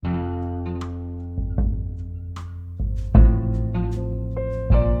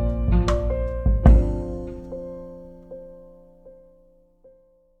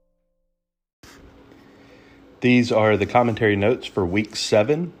These are the commentary notes for Week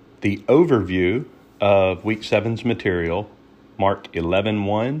 7. The overview of Week 7's material, Mark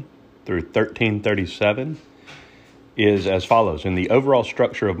 11:1 through 13:37, is as follows. In the overall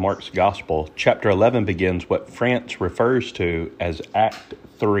structure of Mark's Gospel, Chapter 11 begins what France refers to as Act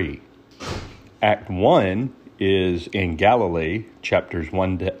 3. Act 1 is in Galilee, chapters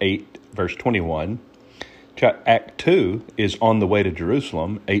 1 to 8, verse 21. Act 2 is on the way to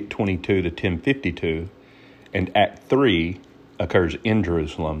Jerusalem, 8:22 to 10:52. And Act 3 occurs in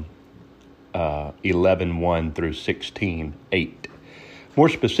Jerusalem, 11:1 through 16:8. More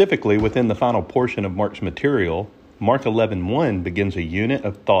specifically, within the final portion of Mark's material, Mark 11:1 begins a unit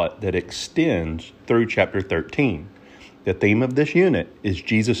of thought that extends through chapter 13. The theme of this unit is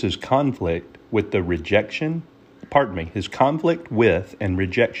Jesus' conflict with his conflict with and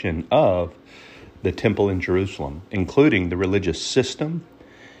rejection of the temple in Jerusalem, including the religious system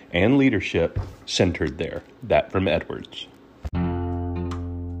and leadership centered there. That from Edwards.